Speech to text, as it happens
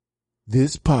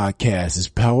This podcast is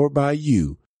powered by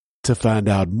you. To find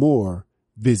out more,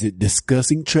 visit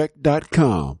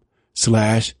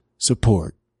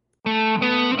discussingtrek.com/support.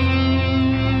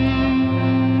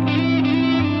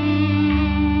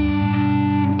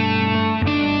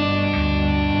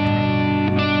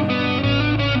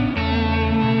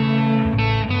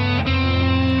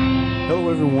 Hello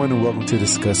everyone and welcome to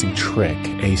Discussing Trek,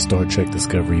 a Star Trek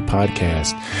Discovery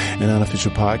podcast, an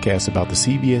unofficial podcast about the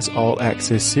CBS All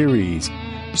Access series,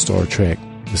 Star Trek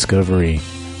Discovery.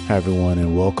 Hi everyone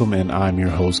and welcome, and I'm your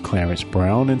host Clarence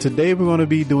Brown, and today we're going to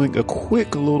be doing a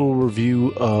quick little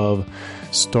review of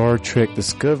Star Trek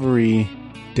Discovery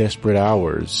Desperate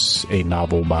Hours, a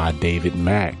novel by David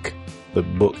Mack. The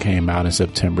book came out in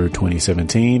September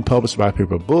 2017, published by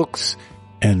Paper Books.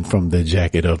 And from the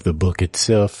jacket of the book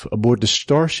itself, aboard the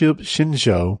starship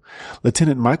Shenzhou,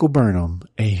 Lieutenant Michael Burnham,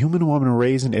 a human woman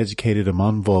raised and educated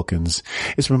among Vulcans,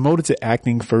 is promoted to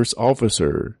acting first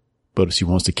officer. But if she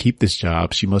wants to keep this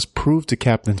job, she must prove to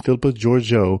Captain Philippa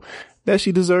Georgiou that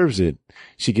she deserves it.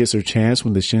 She gets her chance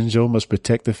when the Shenzhou must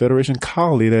protect the Federation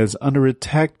colony that is under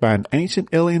attack by an ancient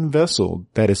alien vessel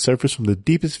that has surfaced from the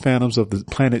deepest phantoms of the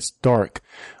planet's dark,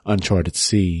 uncharted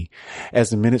sea.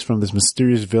 As the minutes from this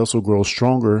mysterious vessel grow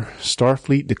stronger,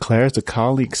 Starfleet declares the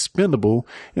colony expendable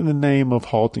in the name of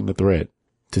halting the threat.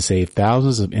 To save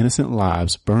thousands of innocent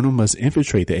lives, Burnham must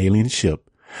infiltrate the alien ship.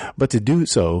 But to do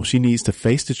so, she needs to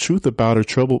face the truth about her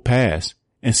troubled past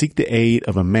and seek the aid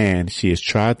of a man she has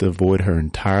tried to avoid her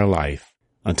entire life.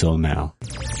 Until now.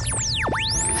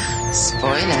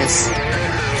 Spoilers.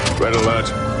 Red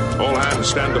alert. All hands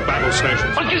stand to battle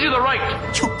stations. What gives you the right?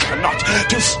 You cannot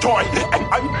destroy an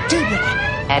idea.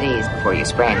 At ease before you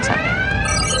sprain something.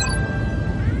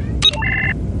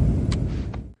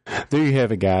 There you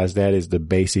have it, guys. That is the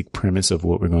basic premise of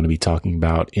what we're going to be talking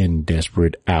about in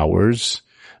Desperate Hours.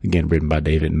 Again, written by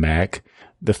David Mack.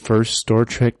 The first Star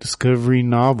Trek Discovery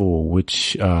novel,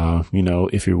 which,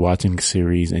 if you're watching the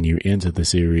series and you're into the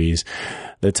series,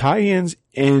 the tie-ins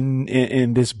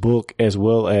in this book, as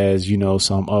well as,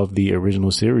 some of the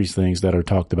original series things that are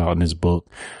talked about in this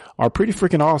book are pretty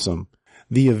freaking awesome.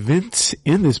 The events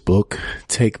in this book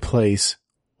take place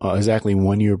exactly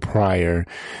 1 year prior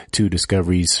to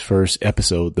Discovery's first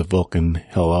episode, The Vulcan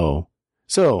Hello.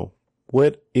 So,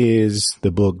 what is the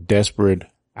book Desperate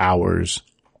Hours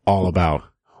all about?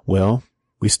 Well,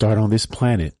 we start on this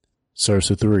planet,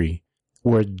 Sursa 3,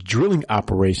 where drilling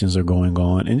operations are going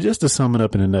on. And just to sum it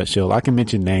up in a nutshell, I can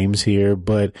mention names here,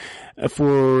 but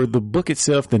for the book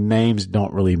itself, the names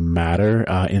don't really matter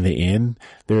in the end.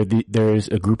 There's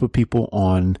a group of people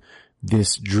on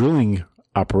this drilling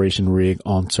operation rig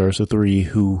on Sursa 3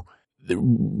 who the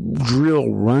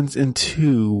drill runs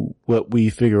into what we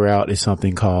figure out is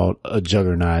something called a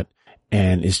juggernaut.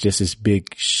 And it's just this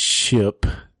big ship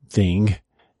thing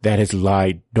that has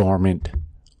lied dormant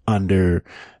under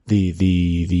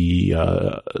the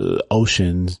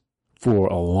oceans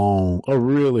for a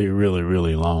really, really,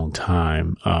 really long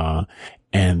time.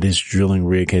 And this drilling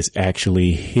rig has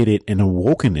actually hit it and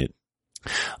awoken it.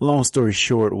 Long story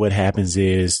short, what happens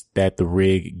is that the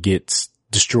rig gets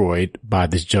destroyed by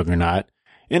this juggernaut,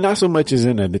 and not so much as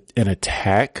in an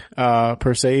attack,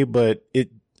 per se, but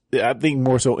I think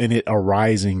more so in it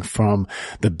arising from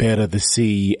the bed of the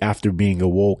sea after being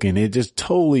awoken. It just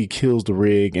totally kills the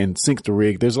rig and sinks the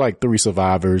rig. There's like 3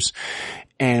 survivors,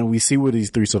 and we see where these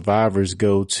 3 survivors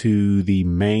go to the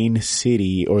main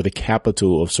city or the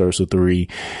capital of Sursa 3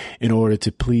 in order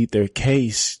to plead their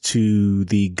case to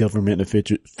the government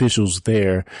officials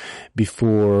there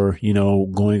before,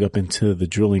 going up into the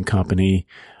drilling company,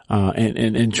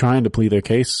 and trying to plead their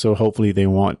case. So hopefully they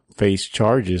won't face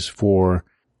charges for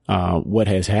what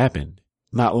has happened.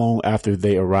 Not long after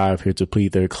they arrive here to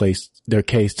plead their case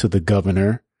to the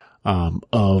governor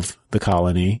of the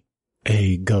colony,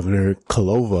 a Governor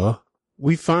Kalova,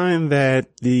 we find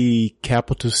that the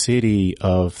capital city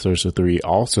of Sursa 3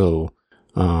 also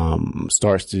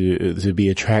starts to be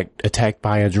attacked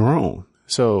by a drone.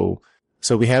 So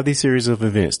we have these series of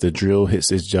events. The drill hits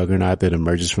this juggernaut that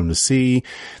emerges from the sea.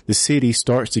 The city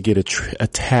starts to get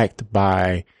attacked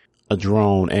by a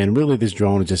drone, and really this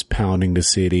drone is just pounding the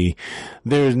city.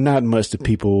 There's not much the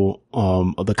people,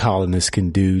 the colonists can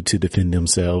do to defend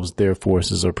themselves. Their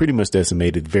forces are pretty much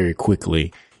decimated very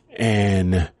quickly.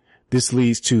 And this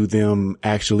leads to them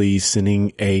actually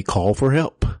sending a call for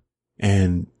help.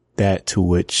 And that to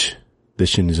which the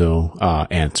Shenzhou,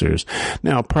 answers.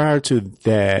 Now, prior to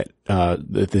that,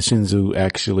 the Shenzhou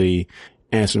actually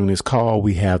answering this call,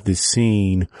 we have this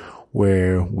scene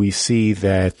where we see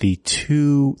that the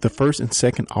first and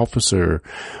second officer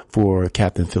for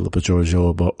Captain Philippa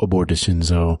Georgiou aboard the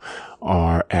Shinzo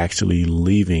are actually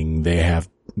leaving. They have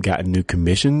gotten new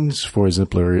commissions for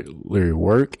exemplary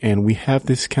work. And we have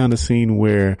this kind of scene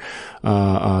where,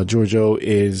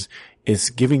 Georgiou is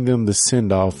giving them the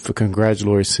send-off, the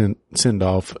congratulatory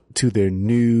send-off to their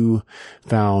new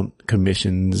found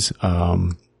commissions,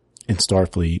 in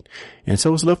Starfleet. And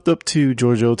so it's left up to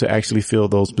Georgiou to actually fill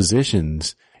those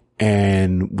positions.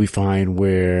 And we find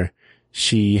where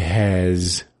she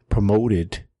has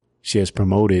promoted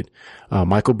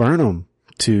Michael Burnham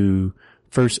to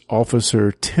first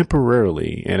officer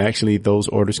temporarily. And actually those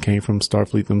orders came from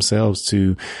Starfleet themselves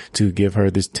to give her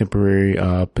this temporary,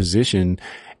 position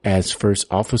as first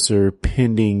officer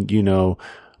pending,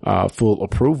 full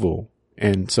approval.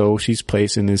 And so she's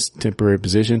placed in this temporary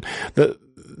position.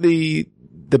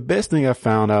 The best thing I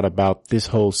found out about this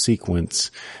whole sequence,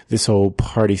 this whole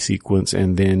party sequence,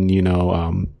 and then,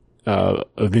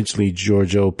 eventually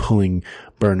Georgiou pulling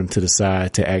Burnham to the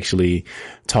side to actually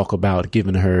talk about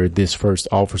giving her this first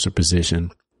officer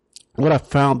position. What I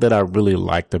found that I really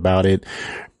liked about it,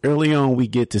 early on we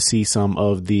get to see some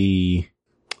of the,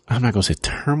 I'm not going to say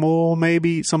turmoil,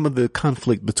 maybe some of the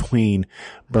conflict between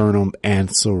Burnham and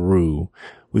Saru.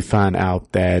 We find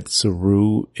out that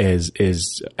Saru has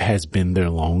been there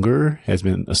longer, has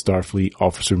been a Starfleet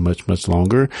officer much, much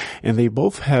longer, and they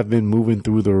both have been moving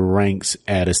through the ranks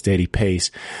at a steady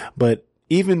pace. But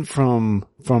even from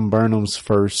Burnham's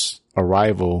first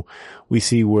arrival, we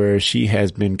see where she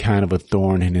has been kind of a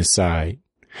thorn in his side.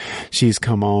 She's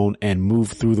come on and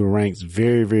moved through the ranks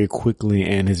very, very quickly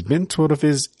and has been sort of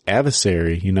his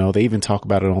adversary. They even talk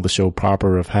about it on the show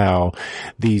proper of how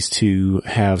these two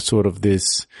have sort of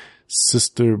this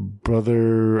sister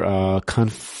brother,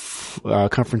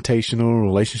 confrontational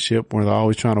relationship where they're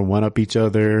always trying to one up each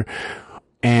other.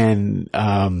 And,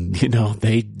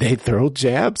 they throw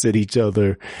jabs at each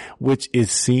other, which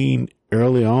is seen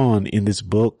early on in this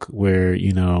book where,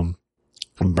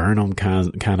 Burnham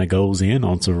kind of goes in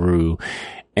on Saru,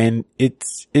 and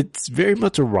it's very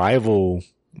much a rival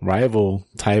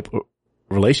type of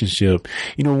relationship.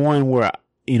 One where,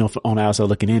 on the outside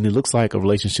looking in, it looks like a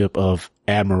relationship of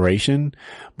admiration,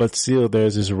 but still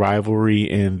there's this rivalry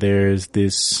and there's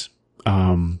this,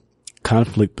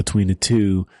 conflict between the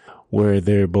two where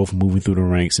they're both moving through the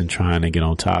ranks and trying to get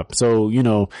on top. So,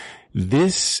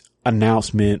 this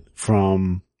announcement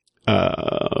from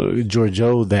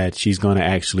Georgiou that she's going to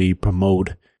actually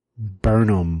promote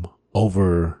Burnham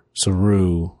over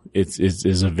Saru. It's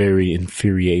a very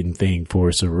infuriating thing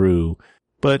for Saru,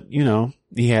 but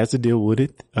he has to deal with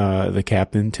it. The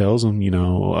captain tells him,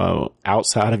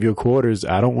 outside of your quarters,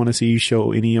 I don't want to see you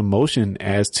show any emotion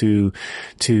as to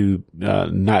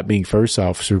not being first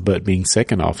officer, but being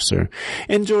second officer.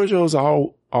 And Georgiou's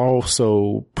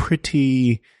also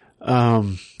pretty,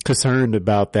 concerned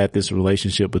about that this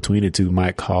relationship between the two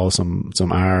might cause some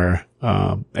ire,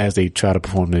 as they try to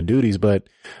perform their duties. But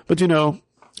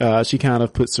she kind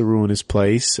of puts Saru in his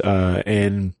place,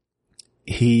 and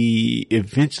he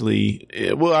eventually,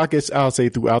 I guess I'll say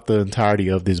throughout the entirety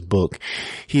of this book,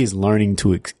 he is learning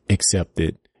to accept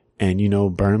it. And,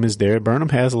 Burnham is there. Burnham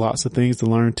has lots of things to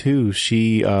learn too.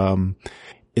 She,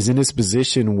 is in this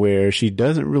position where she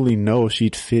doesn't really know if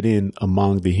she'd fit in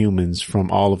among the humans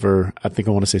from all of her, I think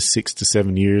I want to say 6 to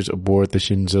 7 years aboard the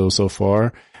Shinzo so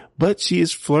far, but she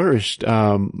has flourished.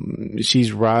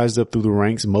 She's rised up through the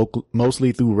ranks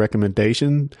mostly through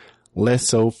recommendation, less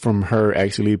so from her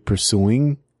actually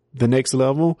pursuing the next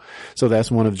level. So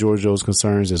that's one of Georgiou's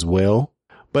concerns as well.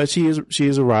 But she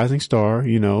is a rising star.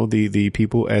 The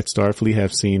people at Starfleet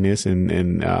have seen this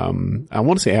and I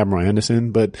want to say Admiral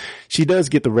Anderson, but she does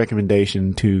get the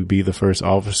recommendation to be the first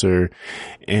officer.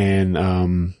 And,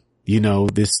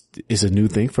 this is a new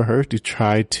thing for her to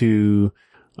try to,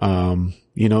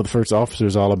 the first officer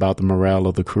is all about the morale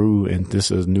of the crew. And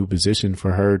this is a new position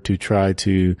for her to try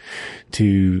to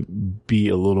be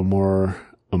a little more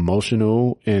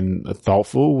emotional and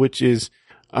thoughtful, which is,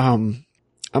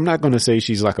 I'm not going to say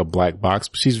she's like a black box,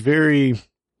 but she's very,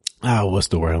 what's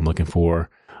the word I'm looking for?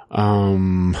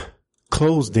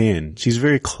 Closed in. She's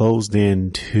very closed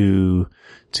in to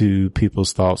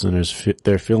people's thoughts and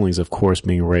their feelings, of course,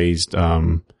 being raised,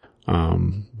 by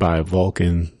a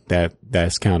Vulcan.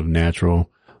 That's kind of natural,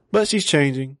 but she's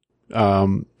changing.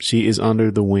 She is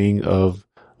under the wing of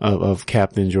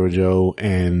Captain Georgiou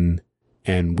and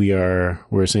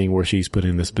we're seeing where she's put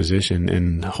in this position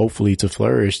and hopefully to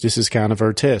flourish. This is kind of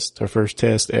her first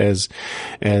test as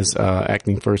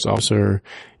acting first officer,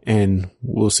 and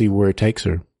we'll see where it takes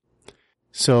her.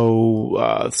 So,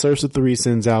 Sursa 3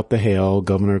 sends out the Hale,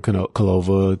 Governor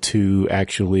Kalova, to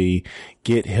actually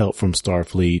get help from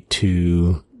Starfleet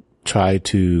to try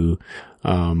to,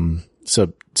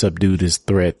 subdue this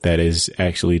threat that is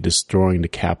actually destroying the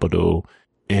capital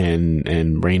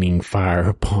and raining fire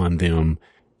upon them.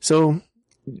 So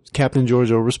Captain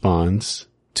Georgiou responds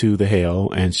to the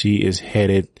Hale, and she is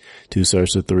headed to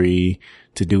Sursa 3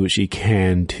 to do what she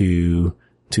can to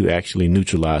actually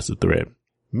neutralize the threat.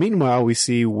 Meanwhile, we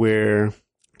see where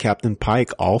Captain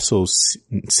Pike also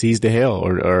sees the Hale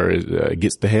or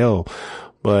gets the Hale.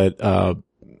 But,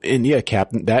 and yeah,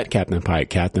 Captain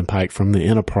Pike from the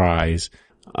Enterprise,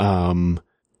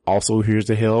 also hears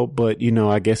the Hale. But, you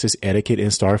know, I guess it's etiquette in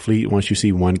Starfleet. Once you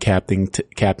see one captain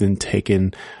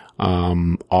taken,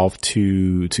 off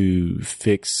to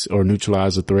fix or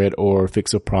neutralize a threat or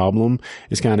fix a problem,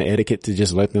 it's kind of etiquette to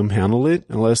just let them handle it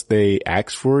unless they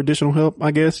ask for additional help,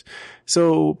 I guess.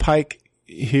 So Pike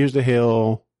hears the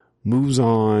Hale, moves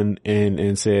on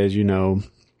and says, you know,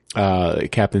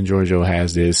 Captain Georgiou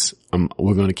has this.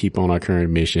 We're going to keep on our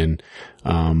current mission.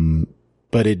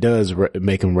 But it does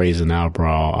make him raise an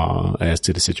eyebrow, as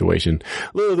to the situation.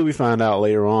 Little do we find out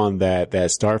later on that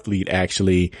Starfleet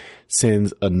actually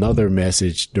sends another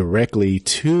message directly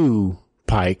to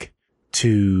Pike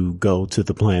to go to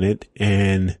the planet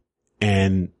and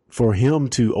for him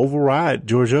to override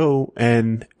Georgiou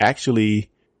and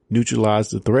actually neutralize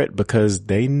the threat, because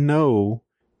they know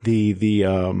they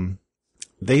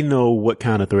know what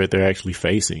kind of threat they're actually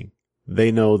facing.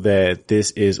 They know that this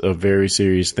is a very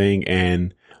serious thing,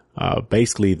 and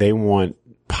basically they want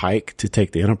Pike to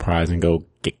take the Enterprise and go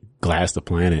glass the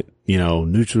planet, you know,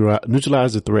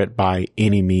 neutralize the threat by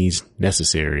any means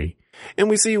necessary. And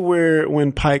we see where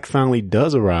when Pike finally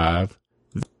does arrive,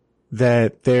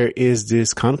 that there is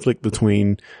this conflict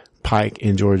between Pike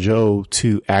and Georgiou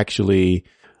to actually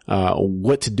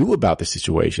what to do about the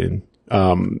situation.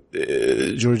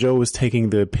 Georgiou is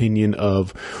taking the opinion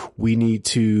of we need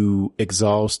to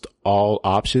exhaust all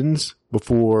options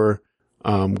before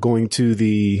going to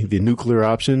the nuclear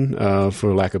option,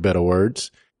 for lack of better words.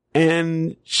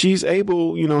 And she's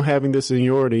able, you know, having the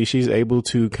seniority, she's able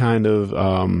to kind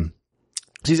of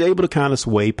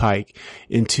sway Pike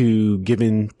into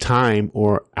giving time,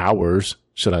 or hours,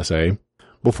 should I say,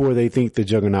 before they think the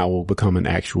Juggernaut will become an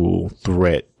actual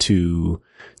threat to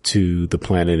the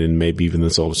planet and maybe even the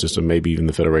solar system, maybe even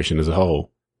the Federation as a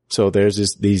whole. So there's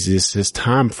this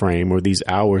time frame, or these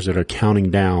hours that are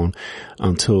counting down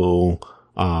until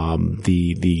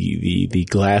the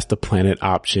glass the planet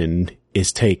option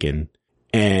is taken.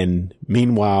 And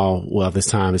meanwhile, while this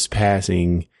time is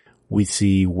passing, we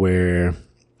see where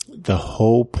the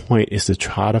whole point is to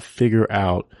try to figure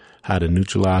out how to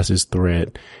neutralize this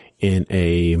threat in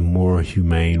a more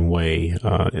humane way,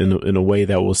 in a way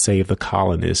that will save the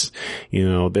colonists. You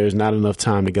know, there's not enough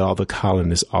time to get all the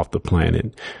colonists off the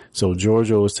planet. So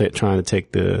Georgiou is trying to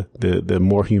take the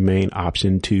more humane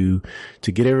option to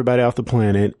get everybody off the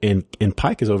planet. And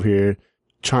Pike is over here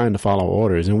trying to follow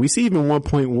orders. And we see even one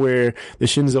point where the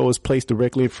Shenzhou is placed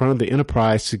directly in front of the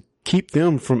Enterprise to keep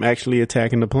them from actually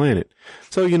attacking the planet.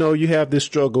 So, you know, you have this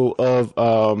struggle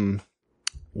of,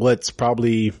 what's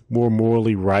probably more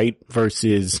morally right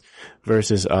versus,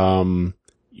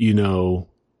 you know,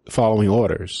 following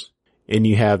orders. And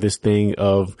you have this thing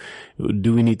of,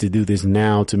 do we need to do this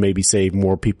now to maybe save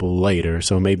more people later?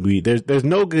 So maybe there's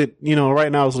no good, you know,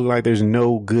 right now it's looking like there's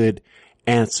no good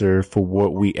answer for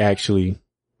what we actually,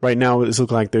 right now it's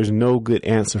looking like there's no good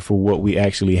answer for what we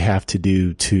actually have to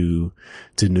do to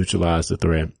neutralize the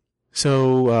threat.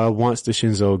 So, once the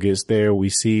Shenzhou gets there, we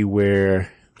see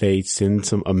where they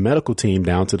send a medical team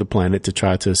down to the planet to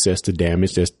try to assess the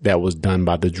damage that was done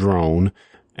by the drone.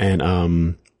 And,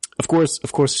 of course,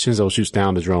 Shenzhou shoots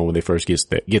down the drone when they first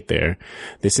get there.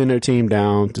 They send their team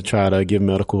down to try to give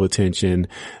medical attention.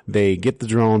 They get the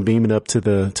drone, beam it up to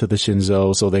the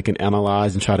Shenzhou so they can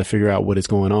analyze and try to figure out what is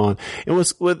going on. And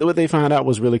what they find out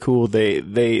was really cool.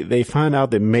 They find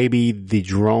out that maybe the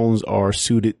drones are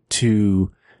suited to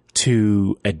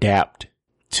adapt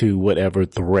to whatever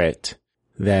threat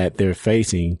that they're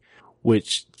facing,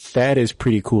 which that is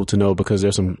pretty cool to know, because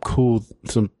there's some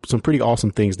pretty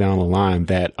awesome things down the line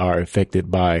that are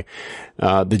affected by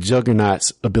the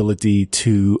Juggernaut's ability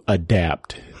to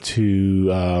adapt,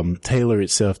 to tailor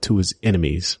itself to its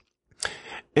enemies.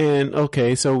 And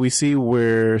okay, so we see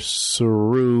where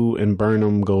Saru and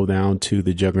Burnham go down to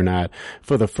the Juggernaut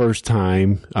for the first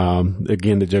time.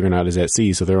 Again, the Juggernaut is at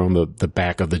sea, so they're on the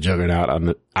back of the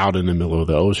Juggernaut out in the middle of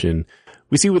the ocean.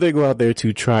 We see where they go out there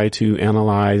to try to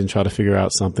analyze and try to figure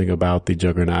out something about the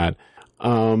Juggernaut.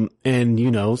 And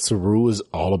you know, Saru is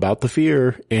all about the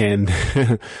fear, and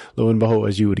lo and behold,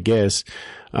 as you would guess,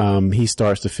 he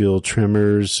starts to feel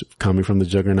tremors coming from the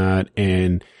Juggernaut,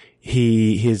 and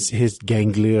his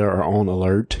ganglia are on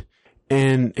alert,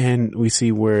 and we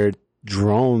see where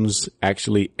drones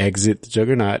actually exit the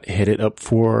Juggernaut, headed up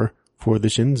for the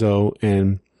Shinzo,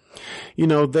 and you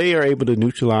know, they are able to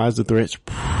neutralize the threats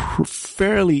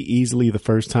fairly easily the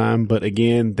first time. But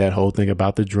again, that whole thing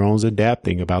about the drones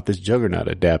adapting, about this Juggernaut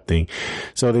adapting.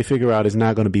 So they figure out it's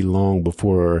not going to be long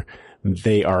before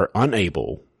they are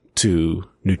unable to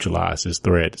neutralize this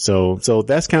threat. So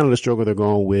that's kind of the struggle they're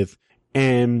going with.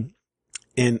 And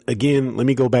again, let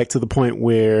me go back to the point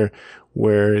where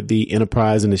the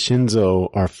Enterprise and the Shinzo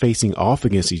are facing off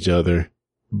against each other.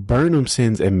 Burnham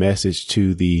sends a message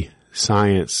to the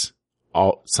science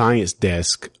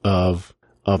desk of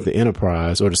the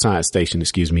Enterprise, or the science station,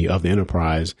 of the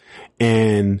Enterprise.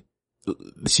 And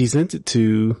she sent it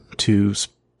to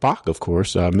Spock, of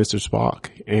course, Mr. Spock.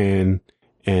 And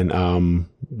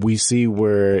we see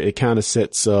where it kind of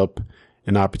sets up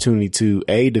an opportunity to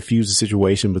diffuse the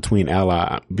situation between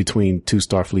two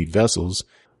Starfleet vessels.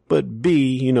 But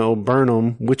B, you know,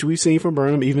 Burnham, which we've seen from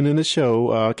Burnham even in the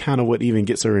show, kind of what even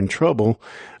gets her in trouble,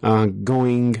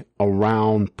 going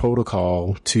around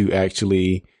protocol to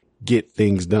actually get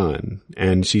things done.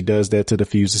 And she does that to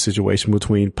diffuse the situation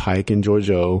between Pike and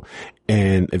Georgiou.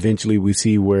 And eventually we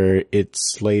see where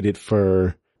it's slated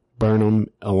for Burnham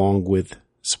along with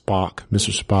Spock,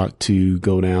 Mr. Spock, to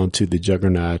go down to the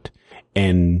Juggernaut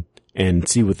and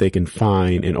see what they can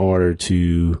find in order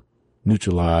to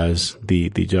neutralize the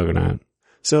Juggernaut.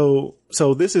 So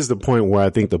this is the point where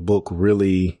I think the book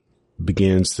really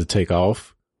begins to take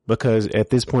off, because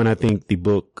at this point, I think the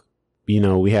book, you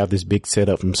know, we have this big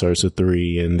setup from Sursa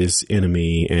 3 and this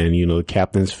enemy, and, you know, the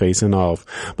captain's facing off.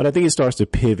 But I think it starts to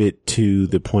pivot to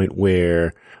the point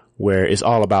where it's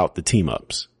all about the team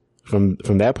ups. From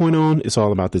that point on, it's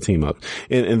all about the team up.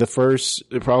 And the first,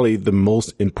 probably the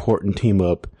most important team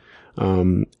up,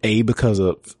 because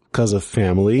of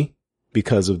family,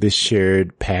 because of this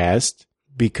shared past,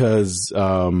 because,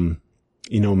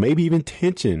 you know, maybe even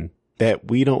tension that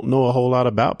we don't know a whole lot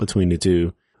about between the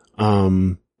two.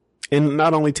 And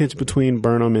not only tension between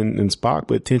Burnham and Spock,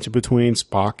 but tension between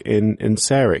Spock and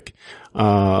Sarek.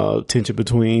 Tension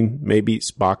between maybe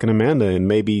Spock and Amanda, and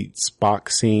maybe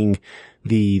Spock seeing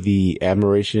the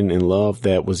admiration and love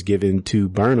that was given to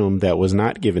Burnham that was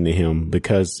not given to him,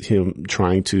 because him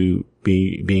trying to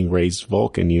being raised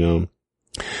Vulcan, you know.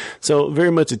 So very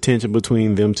much a tension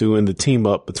between them two, and the team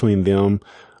up between them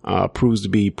proves to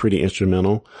be pretty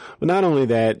instrumental. But not only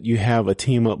that, you have a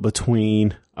team up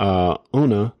between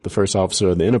Una, the first officer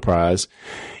of the Enterprise.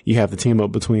 You have the team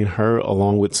up between her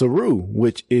along with Saru,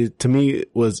 which is, to me,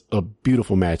 was a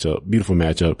beautiful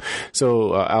matchup.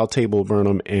 So I'll table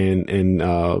Burnham and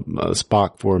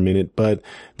Spock for a minute, but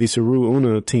the Saru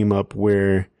Una team up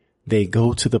where they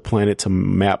go to the planet to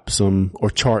map or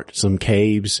chart some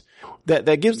caves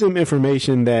that gives them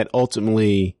information that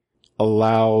ultimately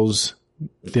allows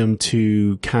them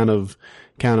to kind of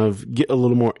get a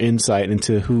little more insight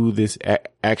into who this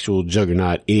actual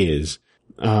Juggernaut is.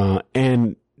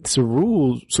 And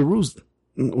Saru's,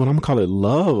 what I'm gonna call it,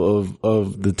 love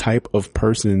of the type of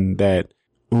person that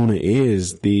Una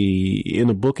is. In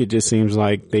the book, it just seems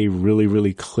like they really,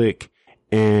 really click,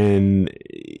 and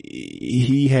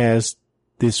he has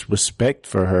this respect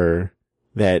for her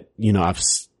that, you know,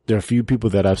 there are a few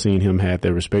people that I've seen him have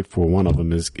that respect for. One of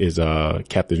them is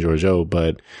Captain Georgiou,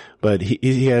 but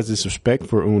he has this respect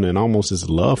for Una and almost this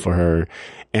love for her.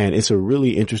 And it's a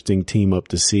really interesting team up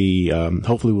to see.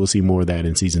 Hopefully we'll see more of that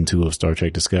in season 2 of Star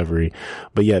Trek Discovery.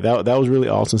 But yeah, that was really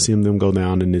awesome seeing them go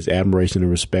down, and this admiration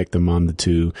and respect among the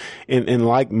two, and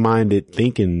like-minded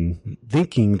thinking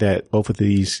that both of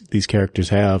these characters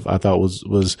have, I thought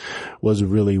was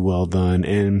really well done.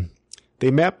 And they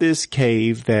map this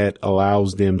cave that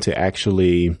allows them to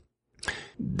actually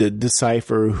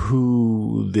decipher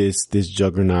who this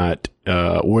Juggernaut,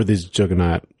 where this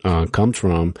Juggernaut, comes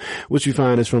from, which we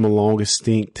find is from a long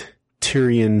extinct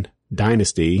Tyrian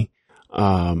dynasty.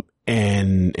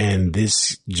 And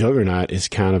this Juggernaut is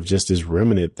kind of just this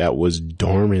remnant that was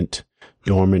dormant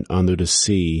under the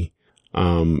sea.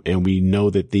 And we know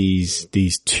that these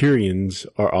Tyrians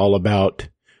are all about,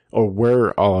 or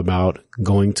were all about,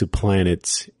 going to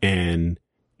planets and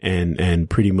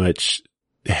pretty much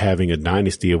having a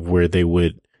dynasty of where they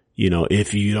would, you know,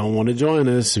 if you don't want to join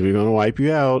us, we're going to wipe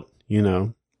you out, you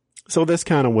know. So that's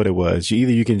kind of what it was.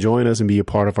 Either you can join us and be a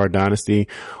part of our dynasty,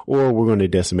 or we're going to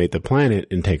decimate the planet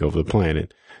and take over the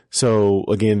planet. So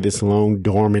again, this long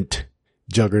dormant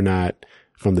Juggernaut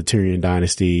from the Tyrian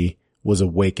dynasty was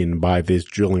awakened by this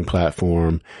drilling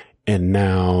platform. And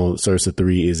now Sursa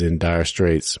 3 is in dire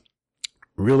straits.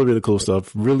 Really, really cool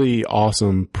stuff. Really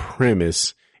awesome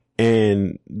premise.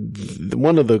 And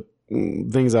one of the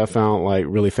things I found like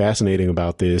really fascinating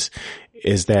about this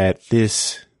is that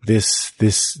this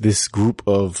group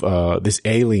of, this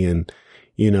alien,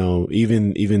 you know,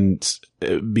 even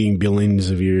being billions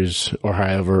of years or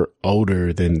however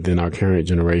older than our current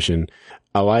generation.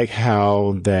 I like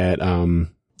how that,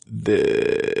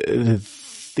 the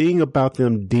thing about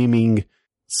them deeming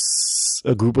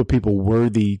a group of people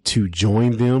worthy to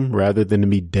join them rather than to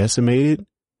be decimated,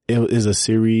 it is a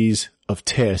series of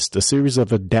tests, a series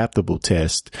of adaptable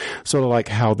tests, sort of like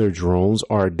how their drones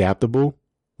are adaptable.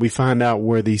 We find out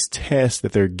where these tests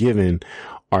that they're given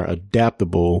are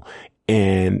adaptable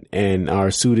and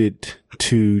are suited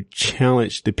to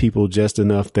challenge the people just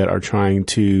enough that are trying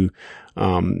to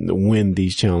win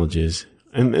these challenges.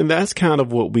 And that's kind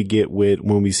of what we get with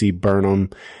when we see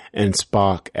Burnham and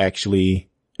Spock actually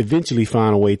eventually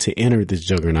find a way to enter this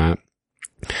juggernaut.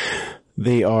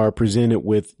 They are presented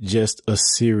with just a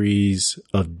series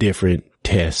of different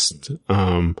tests.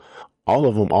 All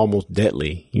of them almost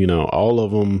deadly, you know, all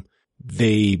of them,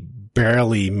 they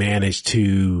barely manage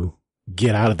to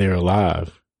get out of there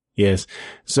alive. Yes.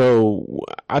 So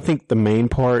I think the main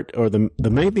part or the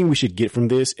main thing we should get from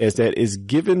this is that it's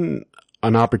given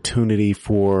an opportunity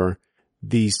for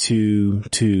these two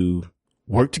to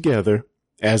work together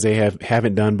as they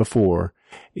haven't done before,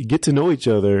 get to know each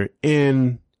other.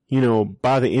 And, you know,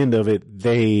 by the end of it,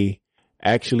 they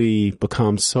actually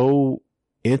become so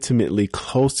intimately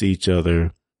close to each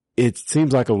other. It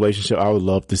seems like a relationship I would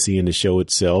love to see in the show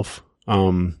itself.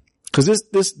 Cause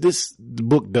this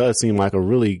book does seem like a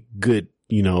really good,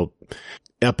 you know,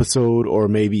 episode or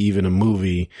maybe even a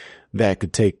movie that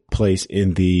could take place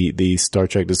in the Star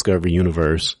Trek Discovery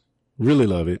universe. Really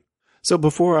love it. So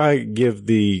before I give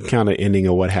the kind of ending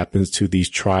of what happens to these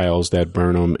trials that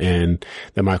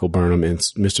Michael Burnham and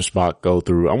Mr. Spock go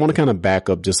through, I want to kind of back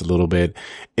up just a little bit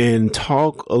and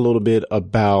talk a little bit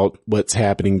about what's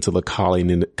happening to the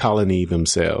colony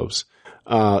themselves.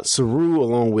 Saru,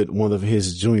 along with one of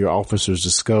his junior officers,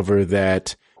 discover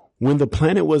that when the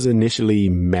planet was initially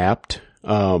mapped,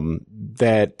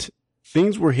 that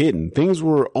things were hidden. Things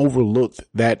were overlooked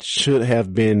that should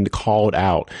have been called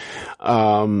out.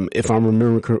 If I'm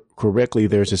remembering correctly,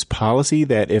 there's this policy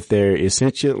that if there is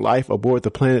sentient life aboard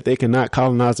the planet, they cannot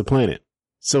colonize the planet.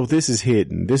 So this is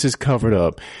hidden. This is covered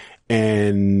up.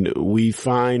 And we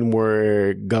find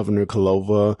where Governor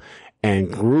Kalova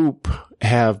and group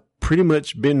have pretty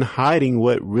much been hiding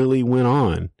what really went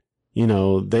on. You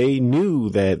know, they knew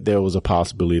that there was a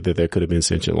possibility that there could have been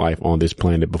sentient life on this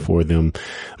planet before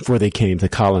they came to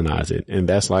colonize it. And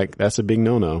that's a big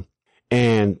no-no.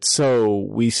 And so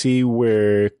we see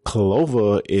where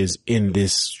Kalova is in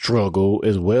this struggle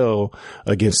as well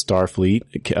against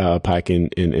Starfleet, Pike and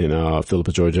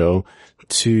Philippa Georgiou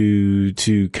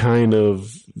to kind of,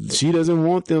 she doesn't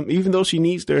want them, even though she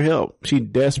needs their help. She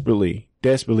desperately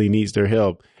needs their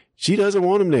help. She doesn't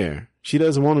want them there. She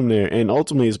doesn't want them there. And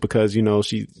ultimately it's because, you know,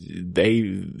 they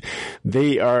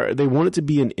wanted to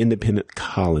be an independent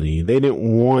colony. They didn't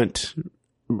want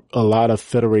a lot of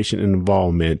Federation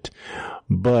involvement,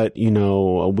 but, you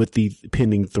know, with the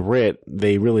pending threat,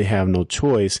 they really have no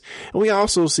choice. And we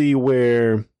also see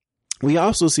where,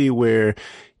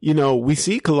 you know, we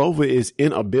see Kalova is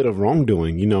in a bit of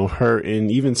wrongdoing, you know, her and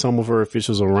even some of her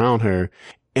officials around her.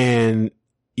 And,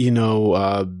 you know,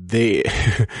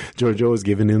 Georgiou is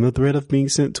giving them the threat of being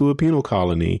sent to a penal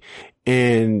colony.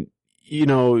 And, you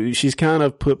know, she's kind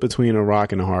of put between a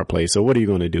rock and a hard place. So what are you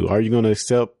going to do? Are you going to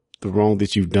accept the wrong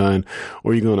that you've done?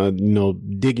 Or are you going to, you know,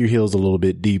 dig your heels a little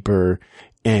bit deeper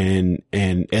and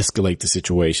escalate the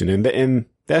situation? And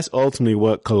that's ultimately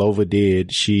what Kalova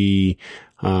did. She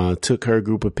took her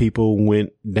group of people,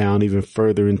 went down even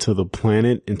further into the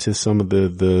planet, into some of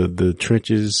the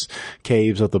trenches,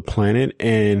 caves of the planet.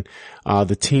 And,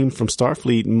 the team from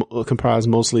Starfleet comprised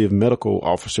mostly of medical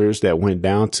officers that went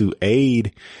down to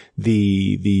aid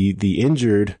the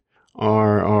injured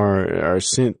are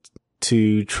sent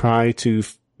to try to,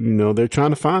 you know, they're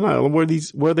trying to find out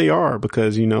where they are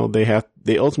because, you know,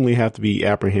 they ultimately have to be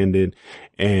apprehended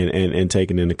and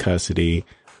taken into custody.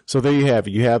 So there you have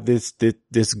it. You have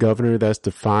this governor that's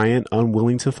defiant,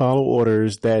 unwilling to follow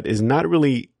orders, that is not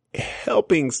really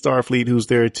helping Starfleet, who's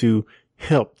there to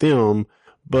help them,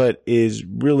 but is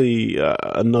really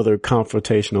another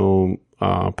confrontational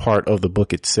part of the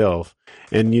book itself.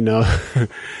 And, you know,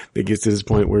 it gets to this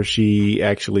point where she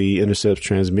actually intercepts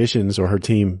transmissions, or her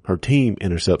team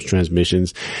intercepts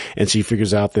transmissions, and she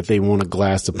figures out that they want to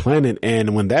glass the planet.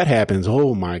 And when that happens,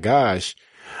 oh my gosh,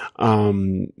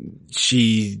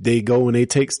 they go and they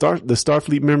take the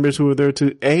Starfleet members who are there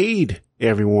to aid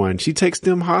everyone. She takes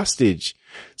them hostage.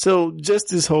 So just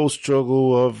this whole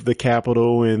struggle of the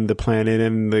capital and the planet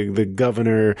and the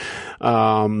governor,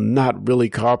 not really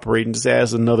cooperating, just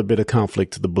adds another bit of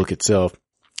conflict to the book itself.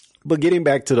 But getting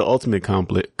back to the ultimate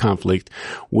conflict,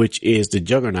 which is the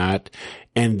Juggernaut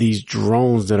and these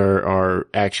drones that are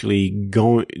actually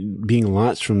being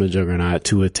launched from the Juggernaut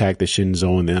to attack the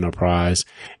Shenzhou and the Enterprise.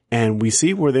 And we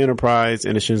see where the Enterprise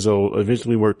and the Shenzhou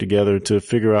eventually work together to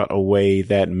figure out a way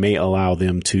that may allow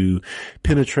them to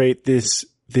penetrate these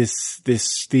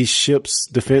ships'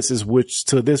 defenses, which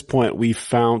to this point we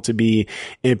found to be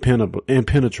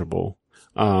impenetrable.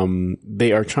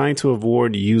 They are trying to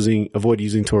avoid using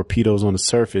torpedoes on the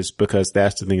surface, because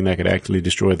that's the thing that could actually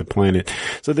destroy the planet.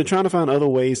 So they're trying to find other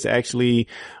ways to actually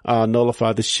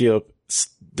nullify the ship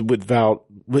with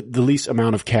the least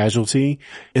amount of casualty.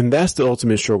 And that's the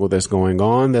ultimate struggle that's going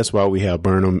on. That's why we have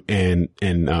Burnham and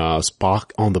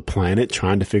Spock on the planet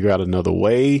trying to figure out another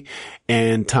way.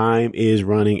 And time is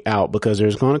running out, because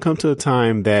there's going to come to a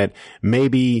time that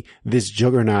maybe this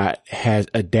Juggernaut has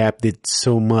adapted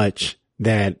so much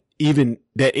that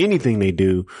anything they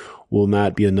do will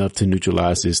not be enough to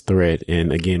neutralize this threat.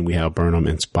 And again, we have Burnham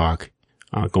and Spock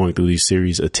going through these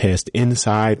series of tests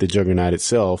inside the Juggernaut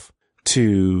itself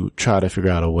to try to figure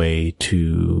out a way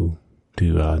to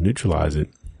neutralize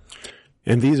it.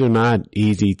 And these are not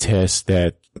easy tests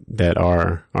that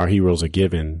our heroes are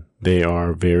given.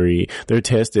 They're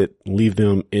tests that leave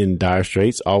them in dire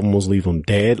straits, almost leave them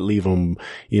dead, leave them,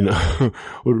 with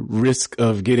risk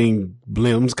of getting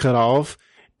limbs cut off.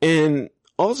 And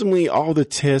ultimately all the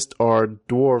tests are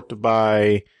dwarfed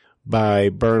by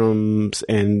Burnham's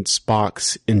and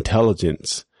Spock's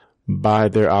intelligence, by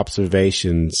their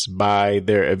observations, by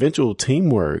their eventual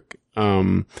teamwork.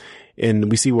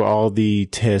 And we see where all the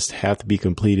tests have to be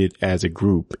completed as a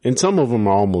group. And some of them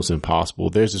are almost impossible.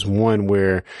 There's this one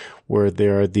where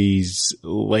there are these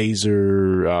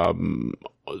laser,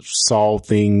 saw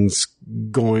things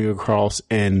going across,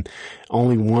 and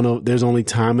there's only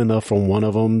time enough for one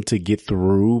of them to get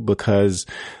through, because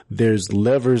there's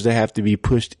levers that have to be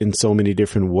pushed in so many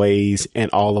different ways,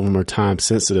 and all of them are time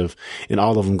sensitive, and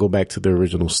all of them go back to their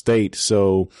original state.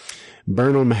 So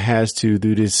Burnham has to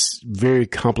do this very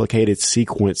complicated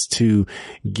sequence to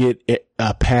get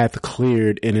a path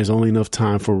cleared, and there's only enough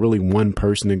time for really one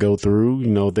person to go through.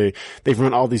 They've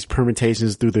run all these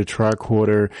permutations through their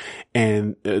tricorder,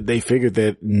 and they figured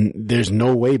that there's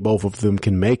no way both of them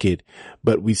can make it.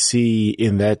 But we see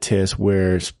in that test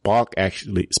where Spock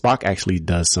actually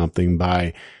does something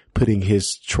by putting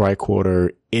his tricorder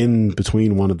in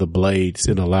between one of the blades,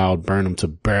 and allowed Burnham to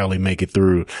barely make it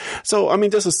through. So, I mean,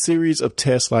 just a series of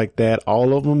tests like that,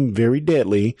 all of them very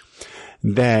deadly,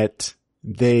 that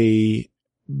they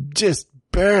just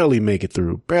barely make it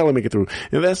through.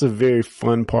 And that's a very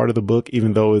fun part of the book,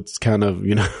 even though it's kind of,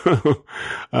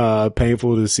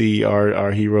 painful to see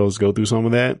our heroes go through some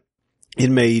of that. It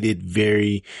made it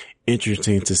very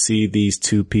interesting to see these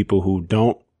two people who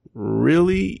don't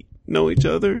really know each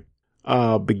other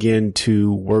begin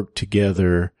to work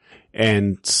together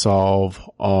and solve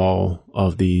all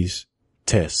of these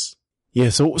tests. Yeah.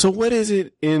 So what is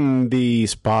it in the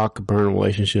Spock-Burnham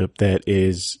relationship that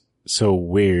is so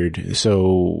weird?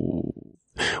 So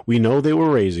we know they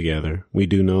were raised together. We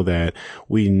do know that.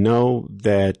 We know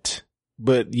that,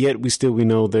 but yet we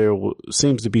know there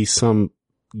seems to be some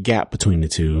gap between the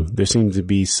two. There seems to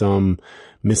be some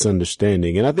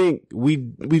misunderstanding. And I think we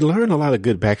learn a lot of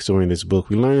good backstory in this book.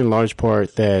 We learn in large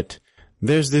part that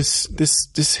there's this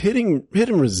hidden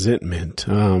resentment,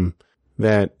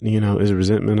 that, is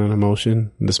resentment an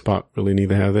emotion? Does Spock really need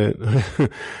to have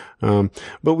that?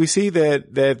 But we see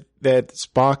that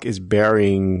Spock is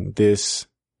burying this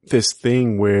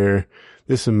thing where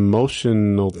this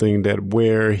emotional thing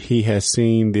where he has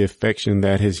seen the affection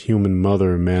that his human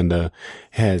mother, Amanda,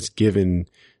 has given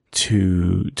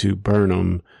to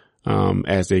Burnham,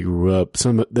 as they grew up,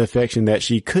 the affection that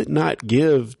she could not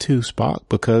give to Spock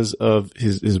because of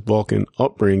his Vulcan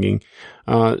upbringing.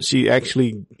 She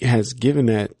actually has given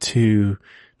that to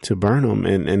Burnham,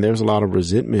 and there's a lot of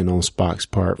resentment on Spock's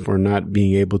part for not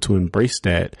being able to embrace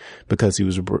that, because he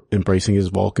was embracing his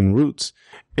Vulcan roots.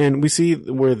 And we see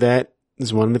where that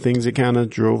is one of the things that kind of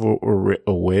drove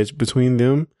a wedge between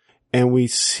them. And we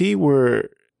see where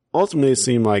ultimately it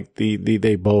seemed like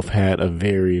they both had a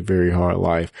very, very hard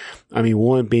life. I mean,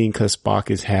 one being because Spock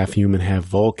is half human, half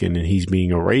Vulcan, and he's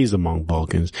being raised among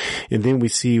Vulcans. And then we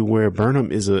see where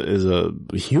Burnham is a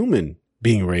human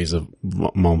being raised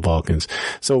among Vulcans.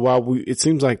 So while it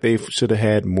seems like they should have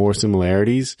had more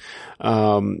similarities,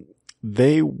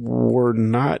 they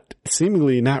were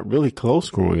seemingly not really close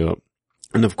growing up.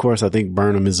 And of course, I think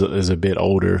Burnham is a bit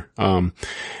older,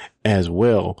 as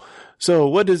well. So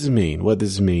what does it mean? What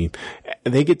does it mean?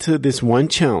 They get to this one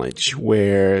challenge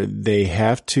where they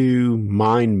have to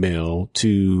mind meld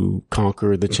to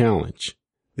conquer the challenge.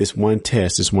 This one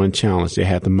test, this one challenge, they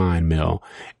have to mind meld.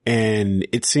 And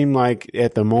it seemed like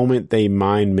at the moment they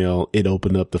mind meld, it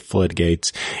opened up the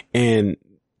floodgates. And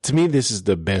to me, this is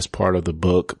the best part of the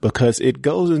book because it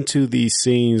goes into these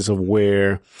scenes of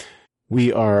where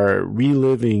we are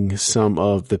reliving some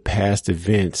of the past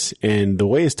events. And the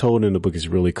way it's told in the book is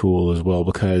really cool as well,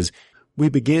 because we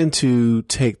begin to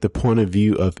take the point of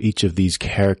view of each of these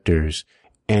characters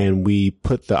and we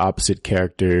put the opposite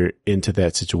character into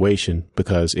that situation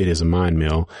because it is a mind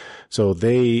meld. So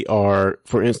they are,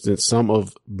 for instance, some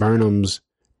of Burnham's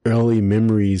early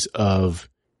memories of,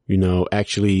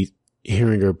 actually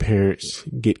hearing her parents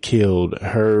get killed,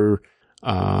 her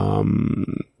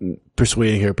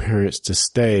persuading her parents to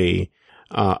stay,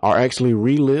 are actually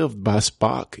relived by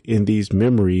Spock in these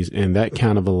memories. And that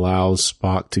kind of allows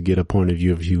Spock to get a point of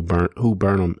view of who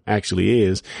Burnham actually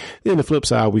is. Then the flip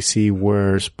side, we see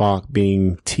where Spock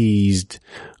being teased,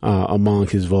 among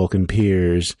his Vulcan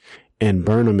peers, and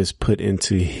Burnham is put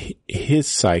into his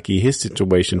psyche, his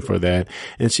situation for that.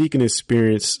 And she can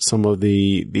experience some of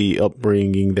the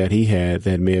upbringing that he had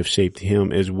that may have shaped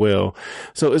him as well.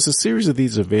 So it's a series of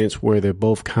these events where they're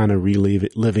both kind of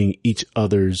reliving each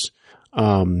other's,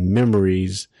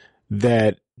 memories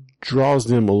that draws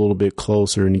them a little bit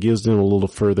closer and gives them a little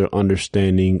further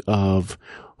understanding of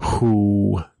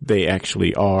who they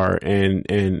actually are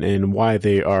and why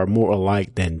they are more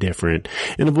alike than different.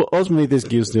 And ultimately this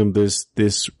gives them this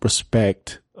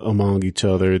respect among each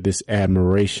other, this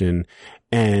admiration.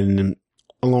 And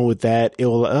along with that, it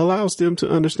allows them to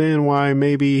understand why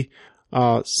maybe,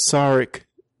 Sarek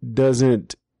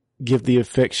doesn't give the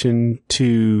affection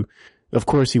to, of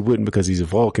course he wouldn't because he's a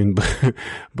Vulcan,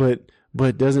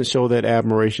 but doesn't show that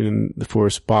admiration for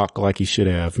Spock like he should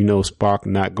have. Spock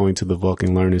not going to the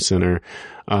Vulcan Learning Center,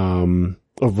 or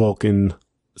Vulcan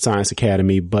Science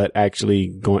Academy, but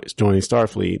actually joining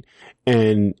Starfleet.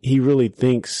 And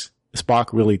Spock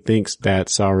really thinks that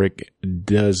Sarek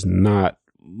does not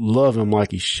love him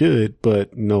like he should,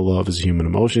 but love is human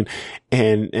emotion.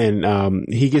 And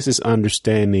he gets this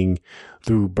understanding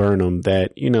through Burnham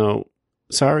that,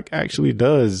 Sarek actually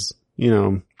does,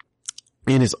 in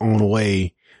his own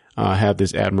way, have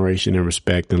this admiration and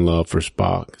respect and love for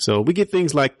Spock. So we get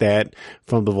things like that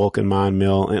from the Vulcan mind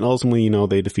meld, and ultimately,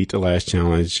 they defeat the last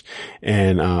challenge,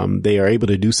 and they are able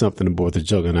to do something aboard the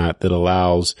Juggernaut that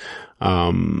allows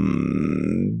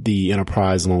the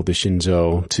Enterprise along with the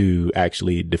Shenzhou to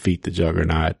actually defeat the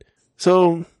Juggernaut.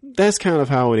 So that's kind of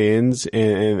how it ends,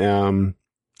 and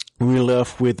we're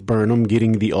left with Burnham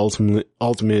getting the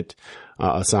ultimate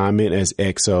assignment as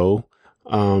XO.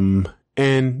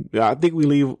 And I think we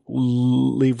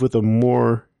leave with a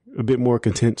bit more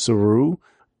content Saru,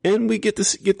 and we get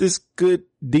this good,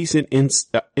 decent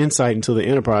insight into the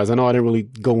Enterprise. I know I didn't really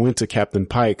go into Captain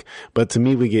Pike, but to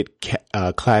me we get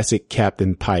classic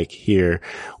Captain Pike here.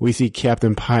 We see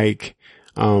Captain Pike,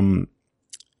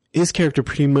 his character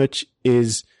pretty much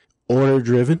is order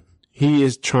driven. He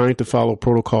is trying to follow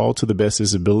protocol to the best of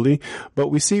his ability, but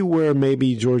we see where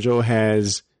maybe Georgiou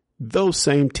has those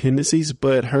same tendencies,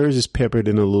 but hers is peppered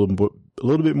in a little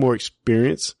bit more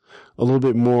experience, a little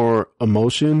bit more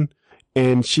emotion,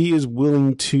 and she is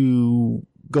willing to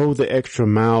go the extra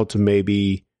mile to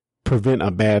maybe prevent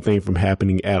a bad thing from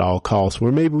happening at all costs.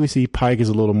 Where maybe we see Pike is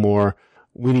a little more,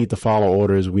 we need to follow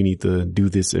orders, we need to do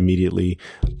this immediately.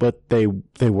 But they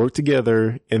work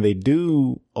together and they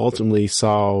do ultimately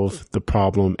solve the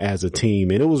problem as a team.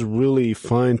 And it was really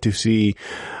fun to see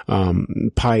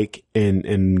Pike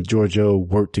and Georgiou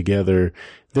work together.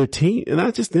 Their team, and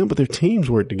not just them, but their teams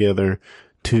work together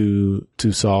to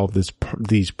solve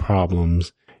these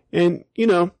problems. And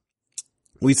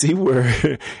we see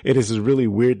where it is really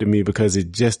weird to me because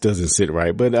it just doesn't sit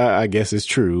right. But I guess it's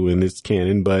true and it's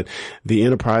canon. But the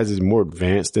Enterprise is more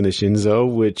advanced than the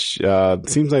Shenzhou, which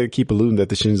seems like they keep alluding that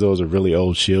the Shenzhou is a really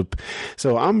old ship.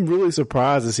 So I'm really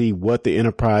surprised to see what the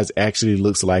Enterprise actually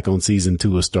looks like on season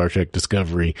 2 of Star Trek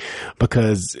Discovery,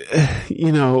 because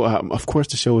of course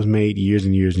the show was made years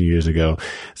and years and years ago.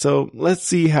 So let's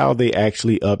see how they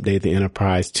actually update the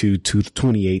Enterprise to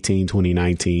 2018,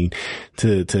 2019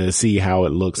 to see how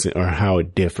it looks or how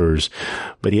it differs.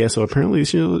 But yeah, so apparently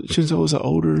Shenzhou is an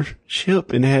older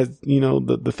ship and it has,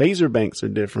 the phaser banks are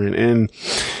different and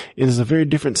it is a very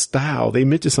different style. They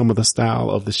mentioned some of the style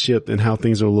of the ship and how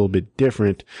things are a little bit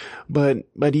different. But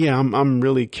yeah, I'm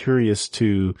really curious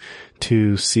to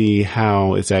see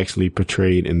how it's actually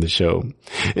portrayed in the show.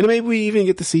 And maybe we even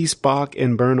get to see Spock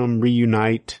and Burnham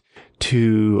reunite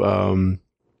to,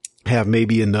 have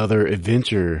maybe another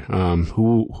adventure.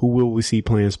 Who will we see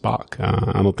playing Spock?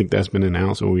 I don't think that's been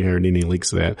announced or we heard any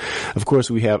leaks of that. Of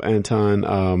course, we have Anson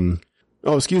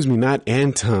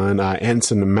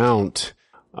Mount,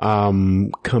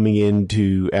 coming in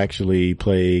to actually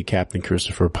play Captain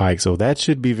Christopher Pike. So that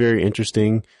should be very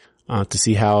interesting, to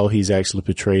see how he's actually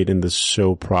portrayed in the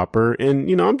show proper. And,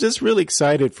 I'm just really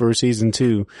excited for season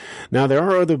 2. Now, there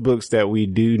are other books that we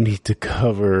do need to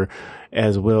cover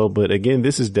as well. But again,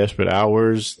 this is Desperate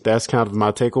Hours. That's kind of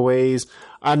my takeaways.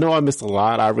 I know I missed a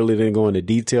lot. I really didn't go into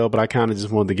detail, but I kind of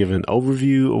just wanted to give an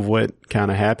overview of what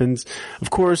kind of happens.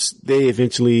 Of course, they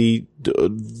eventually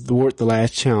thwart the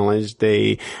last challenge.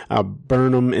 They,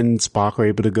 Burnham and Spock are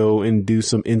able to go and do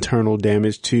some internal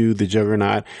damage to the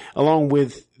Juggernaut, along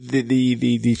with the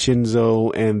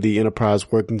Shenzhou and the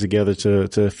Enterprise working together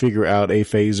to figure out a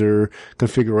phaser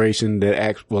configuration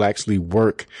that will actually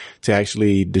work to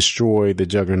actually destroy the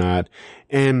Juggernaut.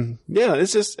 And yeah,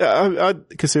 it's just, I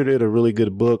consider it a really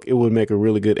good book. It would make a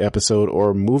really good episode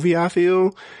or movie, I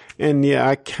feel. And yeah,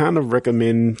 I kind of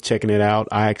recommend checking it out.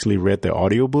 I actually read the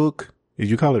audiobook. Did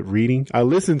you call it reading? I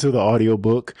listened to the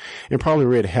audiobook and probably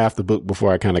read half the book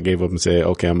before I kind of gave up and said,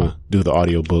 okay, I'm going to do the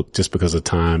audiobook just because of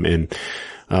time and,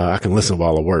 I can listen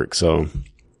while I work. So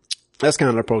that's kind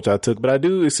of the approach I took, but I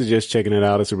do suggest checking it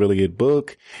out. It's a really good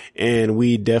book, and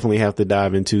we definitely have to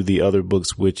dive into the other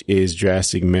books, which is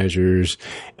Drastic Measures,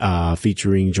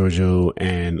 featuring Georgiou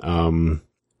and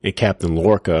Captain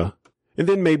Lorca. And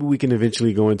then maybe we can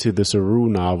eventually go into the Saru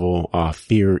novel,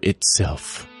 Fear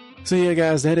Itself. So yeah,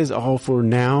 guys, that is all for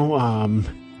now.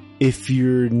 If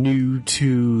you're new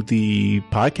to the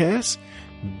podcast,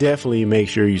 definitely make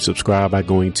sure you subscribe by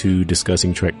going to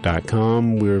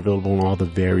discussingtrek.com. We're available on all the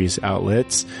various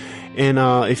outlets. And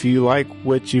if you like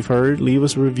what you've heard, leave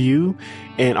us a review.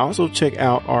 And also check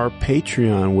out our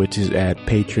Patreon, which is at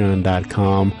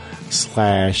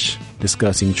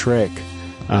patreon.com/discussingtrek.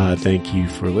 Thank you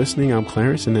for listening. I'm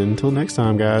Clarence, and until next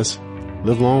time, guys,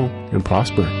 live long and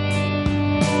prosper.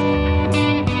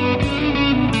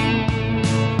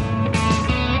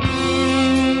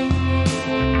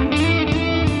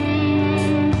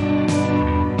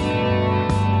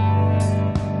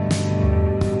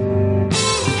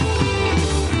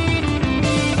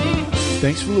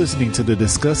 Thanks for listening to the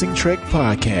Discussing Trek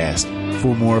podcast.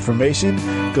 For more information,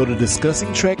 go to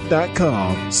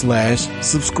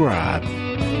discussingtrek.com/subscribe.